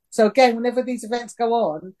colour. So again, whenever these events go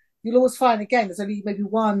on, you'll always find again there's only maybe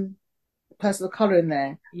one person of colour in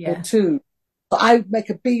there, or two, but I make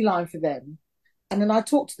a beeline for them, and then I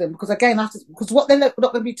talk to them, because again, because what they're not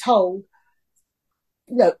going to be told,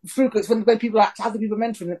 through groups, when people are other people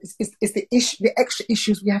mentoring them, is the extra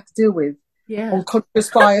issues we have to deal with. Yeah. Unconscious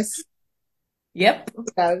bias. Yep.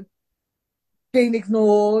 Being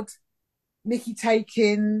ignored, Mickey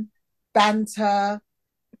taking, banter.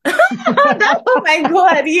 Oh my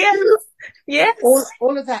God, yes.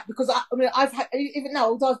 All of that, because I've had, even now,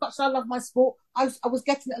 although as much as I love my sport, I was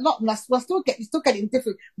getting it a lot, and you still get it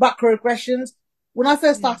different microaggressions. When I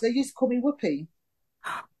first started, they used to call me Whoopi.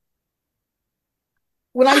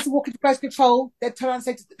 When I used to walk into close control, they'd turn around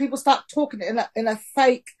and say, people start talking in a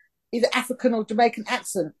fake, either African or Jamaican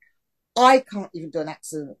accent. I can't even do an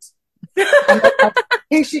accent. And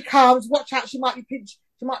here she comes, watch out, she might pinch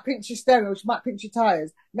your stereo, she might pinch your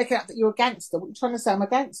tires, make it out that you're a gangster. What are you trying to say? I'm a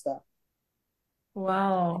gangster.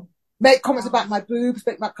 Wow. Make comments about my boobs,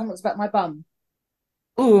 make comments about my bum.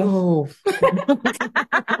 Ooh.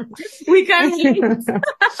 We can eat.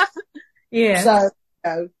 Yeah.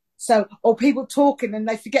 So, or people talking and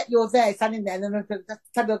they forget you're there, standing there, and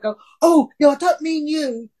then they'll go, "Oh, I don't mean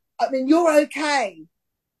you. I mean, you're okay."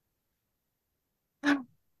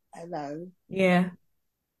 Hello. Yeah.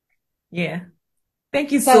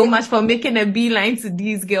 Thank you So so much for making a beeline to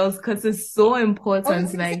these girls because it's so important.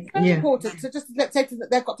 it's Like, very important. So just let's say that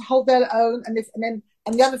they've got to hold their own, and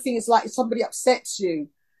the other thing is like if somebody upsets you,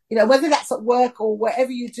 whether that's at work or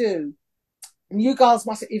wherever you do, and you girls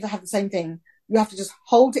must either have the same thing. You have to just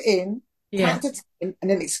hold it in, count to 10, and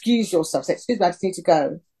then excuse yourself. Say, excuse me, I just need to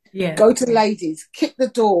go. Yeah. Go to the ladies, kick the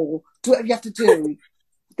door, do whatever you have to do,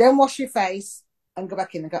 then wash your face and go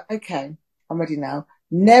back in and go, okay, I'm ready now.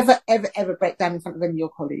 Never, ever, ever break down in front of any of your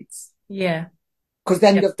colleagues. Yeah. Because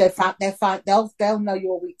then they'll know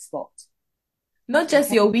your weak spot. Not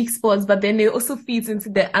just your weak spots, but then it also feeds into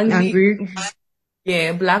the angry.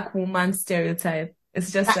 Black woman stereotype.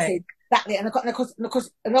 It's just exactly, and of course,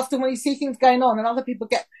 and often when you see things going on, and other people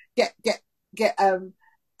get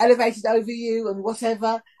elevated over you and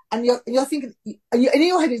whatever, and you're thinking, and in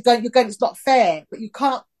your head you're going, it's not fair, but you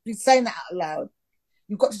can't be saying that out loud.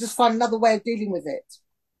 You've got to just find another way of dealing with it.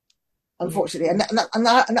 Unfortunately, and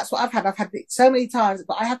that's what I've had. I've had it so many times,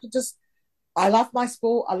 but I have to just. I love my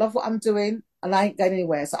sport. I love what I'm doing, and I ain't going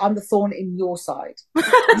anywhere. So I'm the thorn in your side.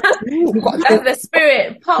 That's the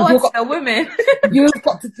spirit. Power to the women. You've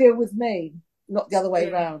got to deal with me, not the other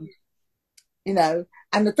way around.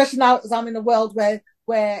 And especially now as I'm in a world where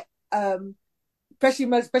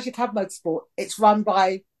especially club motorsport, it's run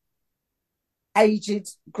by aged,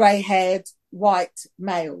 grey-haired, white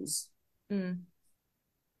males.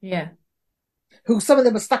 Yeah. Who some of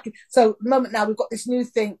them are stuck in. So at the moment now we've got this new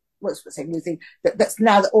thing. What's the new thing that's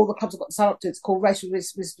now that all the clubs have got to sign up to? It's called racial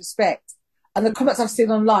respect. And the comments I've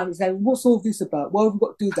seen online is saying, "What's all this about? Why have we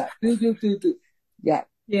got to do that?" Do. Yeah.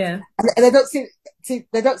 And they don't see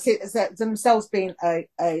it as themselves being a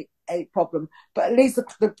problem. But at least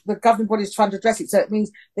the governing body is trying to address it. So it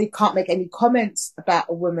means they can't make any comments about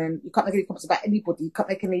a woman. You can't make any comments about anybody. You can't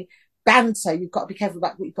make any banter. You've got to be careful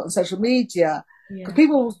about what you put on social media.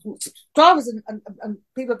 Because drivers and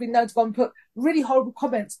people have been known to go and put really horrible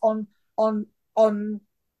comments on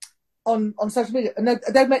social media, and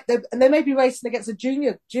they may be racing against a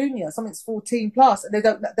junior, something that's 14 plus, and they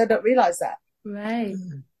don't realise that, right?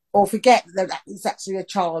 Or forget that it's actually a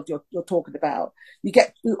child you're talking about. You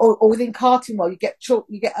get, or within karting world,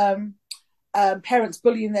 you get parents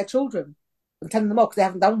bullying their children and telling them off because they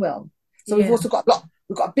haven't done well. So we've also got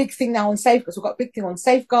we've got a big thing now on safeguards. We've got a big thing on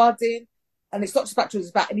safeguarding. And it's not just about children, it's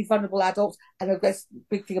about any vulnerable adults, and a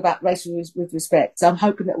big thing about racial with respect. So I'm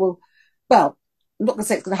hoping that I'm not going to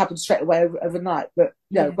say it's going to happen straight away overnight, but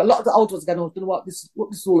but a lot of the old ones are going, what this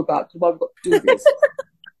is all about, why we've got to do this.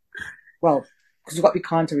 Well, because you've got to be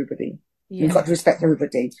kind to everybody. You've got to respect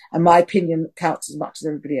everybody. And my opinion counts as much as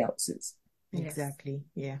everybody else's. Exactly.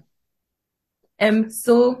 Yeah.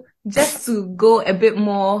 So just to go a bit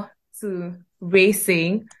more to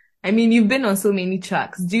racing, I mean, you've been on so many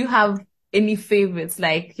tracks. Do you have any favorites,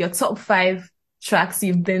 like your top 5 tracks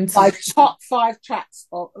you've been to? My top 5 tracks.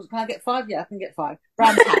 Can I get 5? Yeah, I can get 5.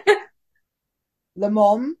 Bramhat, Le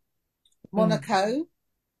Mans, Monaco,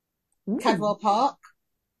 Cadwell Park.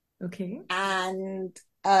 Okay. And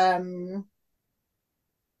Scotland,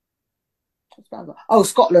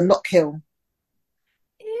 Knockhill.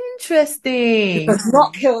 Interesting. Because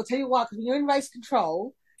Knockhill, I'll tell you why, because when you're in race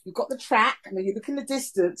control, you've got the track, and when you look in the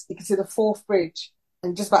distance, you can see the Forth Bridge.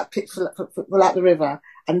 And just about pitfall out the river,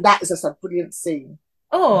 and that is just a brilliant scene.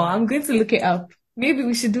 Oh, I'm going to look it up. Maybe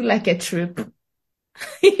we should do like a trip.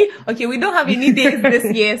 Okay, we don't have any days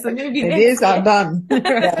this year, so maybe the days are done.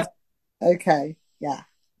 Yeah. Okay, yeah.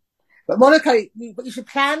 But Monaco, you should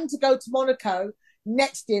plan to go to Monaco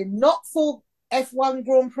next year, not for F1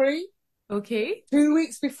 Grand Prix. Okay. 2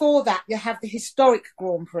 weeks before that, you have the historic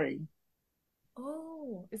Grand Prix.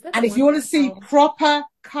 Oh, is that? And if you want to see proper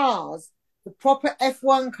cars, the proper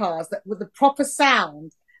F1 cars with the proper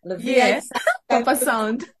sound and the V8 sound, proper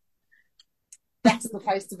sound, that's the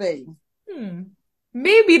place to be.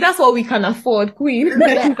 Maybe that's what we can afford, Queen. You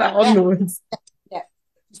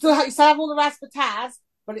still have all the razzmatazz,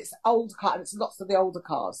 but it's old car, and it's lots of the older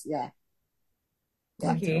cars.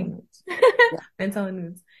 Okay. Mental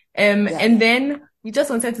nudes. And then we just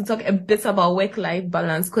wanted to talk a bit about work-life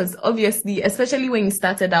balance, because obviously, especially when you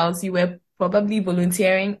started out, you were probably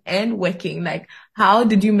volunteering and working. Like, how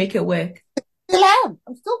did you make it work? Still am.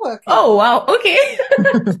 I'm still working. Oh, wow. Okay.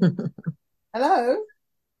 Hello.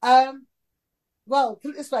 Well,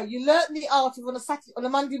 put it this way: you learn the art of on a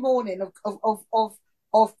Monday morning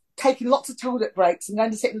of taking lots of toilet breaks and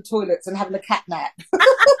going to sit in the toilets and having a cat nap.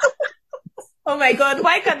 Oh my God!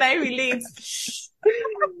 Why can't I relate?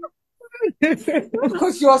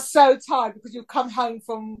 Because you're so tired because you've come home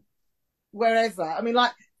from wherever. I mean,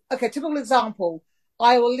 like, okay, typical example.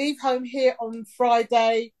 I will leave home here on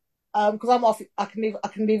Friday because I'm off. I can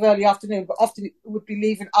leave early afternoon, but often it would be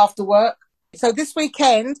leaving after work. So this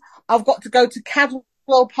weekend I've got to go to Cadwell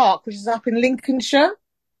Park, which is up in Lincolnshire.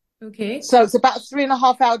 Okay. So it's about a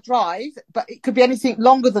 3.5 hour drive, but it could be anything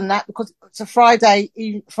longer than that because it's a Friday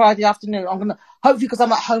afternoon. I'm gonna hopefully, because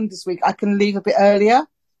I'm at home this week, I can leave a bit earlier.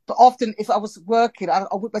 But often, if I was working, I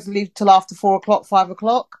would better leave till after 4 o'clock, 5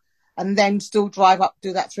 o'clock, and then still drive up,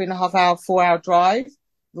 do that 3.5 hour, 4 hour drive with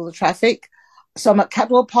all the traffic. So I'm at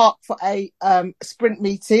Cadwell Park for a sprint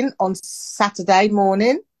meeting on Saturday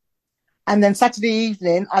morning. And then Saturday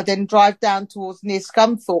evening, I then drive down towards near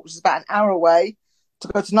Scunthorpe, which is about an hour away, to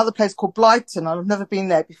go to another place called Blyton. I've never been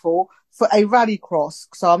there before for a rallycross.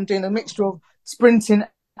 So I'm doing a mixture of sprinting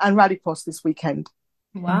and rallycross this weekend.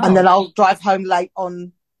 Wow. And then I'll drive home late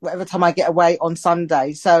on whatever time I get away on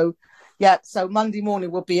Sunday. So yeah, so Monday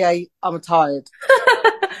morning will be I'm tired.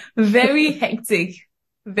 Very hectic.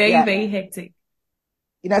 Yeah. Very hectic.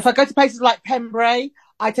 You know, if I go to places like Pembrey,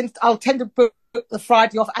 I'll tend to book the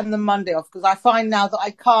Friday off and the Monday off because I find now that I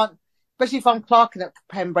can't, especially if I'm clerking at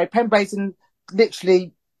Pembrey. Pembrey's in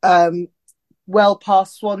literally well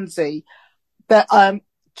past Swansea. But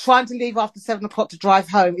trying to leave after 7 o'clock to drive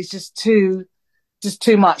home is just too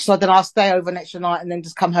much. So then I'll stay over an extra night and then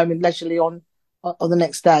just come home and leisurely on the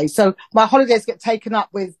next day. So my holidays get taken up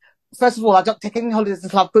with. First of all, I don't take any holidays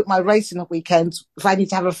until I've booked my racing weekends if I need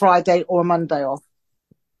to have a Friday or a Monday off.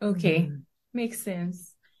 Okay. Makes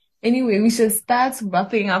sense. Anyway, we should start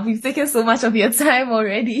wrapping up. We've taken so much of your time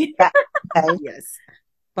already. Yeah. Okay. Yes.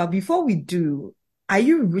 But before we do, are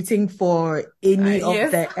you rooting for any of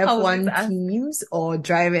yes, the I was F1 going to ask. teams or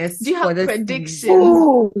drivers Do you for have this predictions?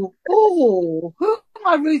 season? Who am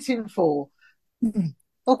I rooting for?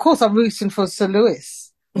 Of course, I'm rooting for Sir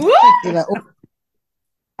Lewis. Woo! You know,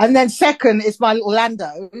 and then second is my little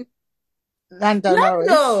Lando Norris.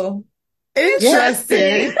 Lando.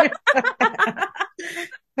 Interesting.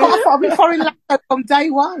 I've been following Lando from day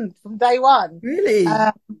one. Really?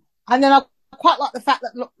 And then I quite like the fact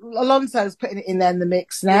that Alonso's putting it in there in the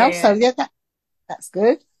mix now. Yeah. So yeah, that's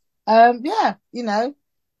good. Yeah, you know.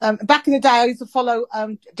 Back in the day, I used to follow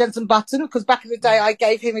Jenson Button because back in the day, I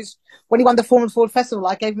gave him when he won the Formula Ford Festival,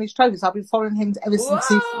 I gave him his trophy. So I've been following him ever since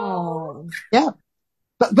yeah.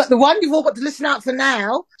 But the one you've all got to listen out for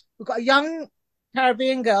now, we've got a young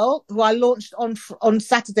Caribbean girl who I launched on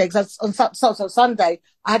Saturday because on Sunday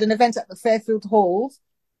I had an event at the Fairfield Halls,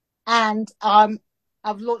 and I've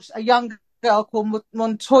launched a young girl called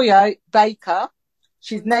Montoya Baker.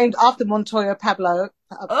 She's named after Montoya Pablo.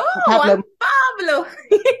 Pablo.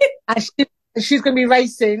 And she's going to be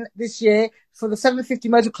racing this year for the 750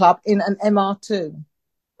 Motor Club in an MR2.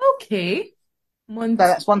 Okay. So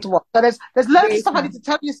that's one to watch. So there's loads of stuff I need to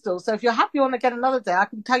tell you still. So if you're happy on again another day, I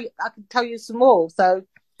can tell you some more. So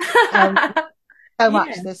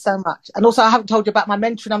much. There's so much. And also I haven't told you about my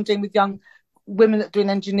mentoring I'm doing with young women that are doing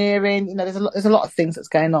engineering. You know, there's a lot of things that's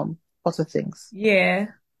going on. Lots of things. Yeah.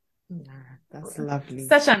 That's lovely.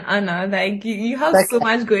 Such an honor. Like you have so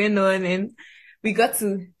much going on, and we got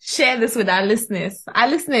to share this with our listeners.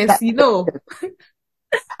 You know.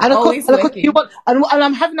 And always working. And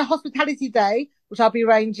I'm having a hospitality day, which I'll be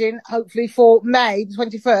arranging hopefully for May the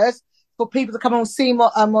 21st for people to come and see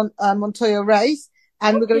Montoya race.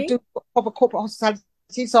 And we're going to do proper corporate hospitality.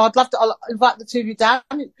 So I'll invite the two of you down.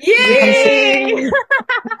 Yay! We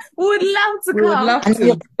would love to come. Would love and to.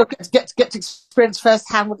 you'll get to experience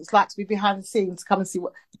firsthand what it's like to be behind the scenes, come and see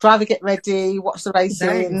what the driver get ready, watch the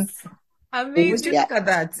racing. Nice. Amazing. Would you look at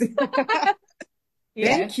that?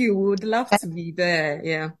 Thank you. We would love to be there.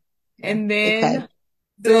 Yeah. And then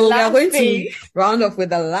so we are going to round off with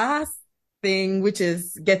the last thing, which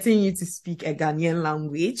is getting you to speak a Ghanaian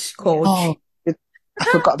language called. Oh, I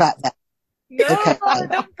forgot about that. No,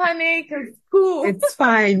 don't panic. It's cool. It's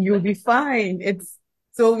fine. You'll be fine.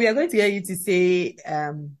 So we are going to get you to say,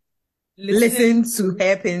 listen to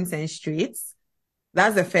hairpins and streets.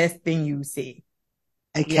 That's the first thing you say.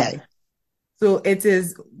 Okay. Yeah. So it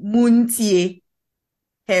is Muntie,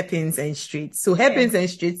 hairpins and streets. So hairpins and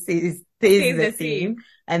streets stays the same.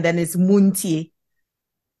 And then it's Muntie.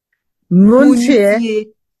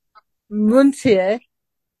 Muntie,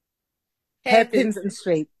 hairpins and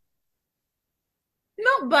streets.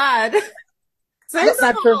 Not bad. So you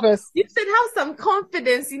should have some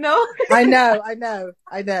confidence, you know. I know.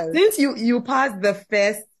 Since you passed the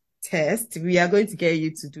first test, we are going to get you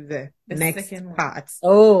to do the next part.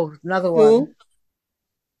 Oh, another one. So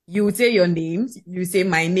you say your names. You say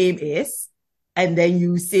my name is, and then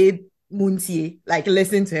you say Muntie, like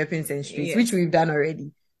listen to hairpins and streets, which we've done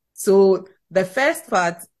already. So the first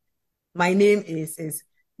part, my name is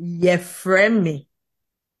Yefremi.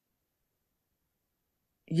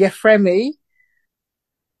 Yefremi,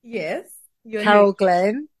 Yes. Your Carol name.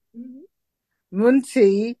 Glenn, Mhm.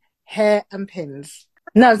 Munti, Hair and Pins.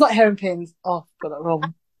 No, it's not Hair and Pins. Oh, got that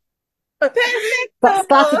wrong. But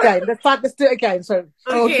start Perfecto. again. Let's do it again. So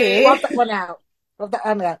Okay. rub that one out. Rub that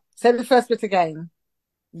one out. Say the first bit again.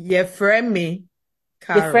 Yefremi,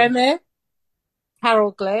 Carol. Yefremi,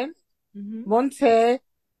 Carol Glenn, Mhm. Monte,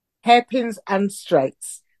 Hairpins and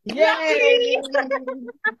Straights. Yay!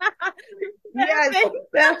 Yes,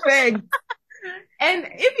 Perfect. perfect. And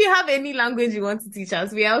if you have any language you want to teach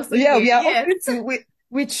us, we are also Yeah, here. we are Yes. open to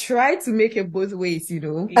we try to make it both ways, you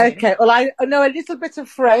know. Yeah. Okay, well, I know a little bit of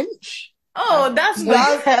French. Oh, that's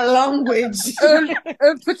That's good. her language.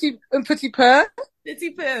 Un petit peu.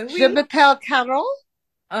 Petit peu, Je oui. m'appelle Carol.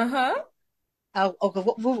 Uh-huh. Oh, God,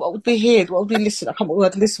 what would be here? What would be listen? I can't remember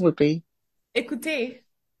what listen would be. Écoutez.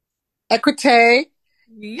 Equity,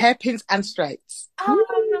 Oui. Hairpins and Straights. Ah,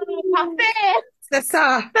 parfait. C'est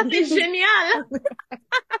ça. Ça, c'est génial.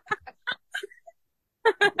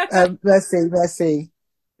 Merci.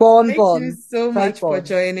 Bon, Thank you bon. so Very much for bon.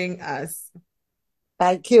 joining us.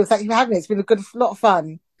 Thank you. Thank you for having me. It's been a lot of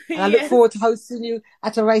fun. And I look Yes. forward to hosting you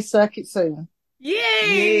at a race circuit soon.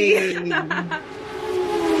 Yay. Yay.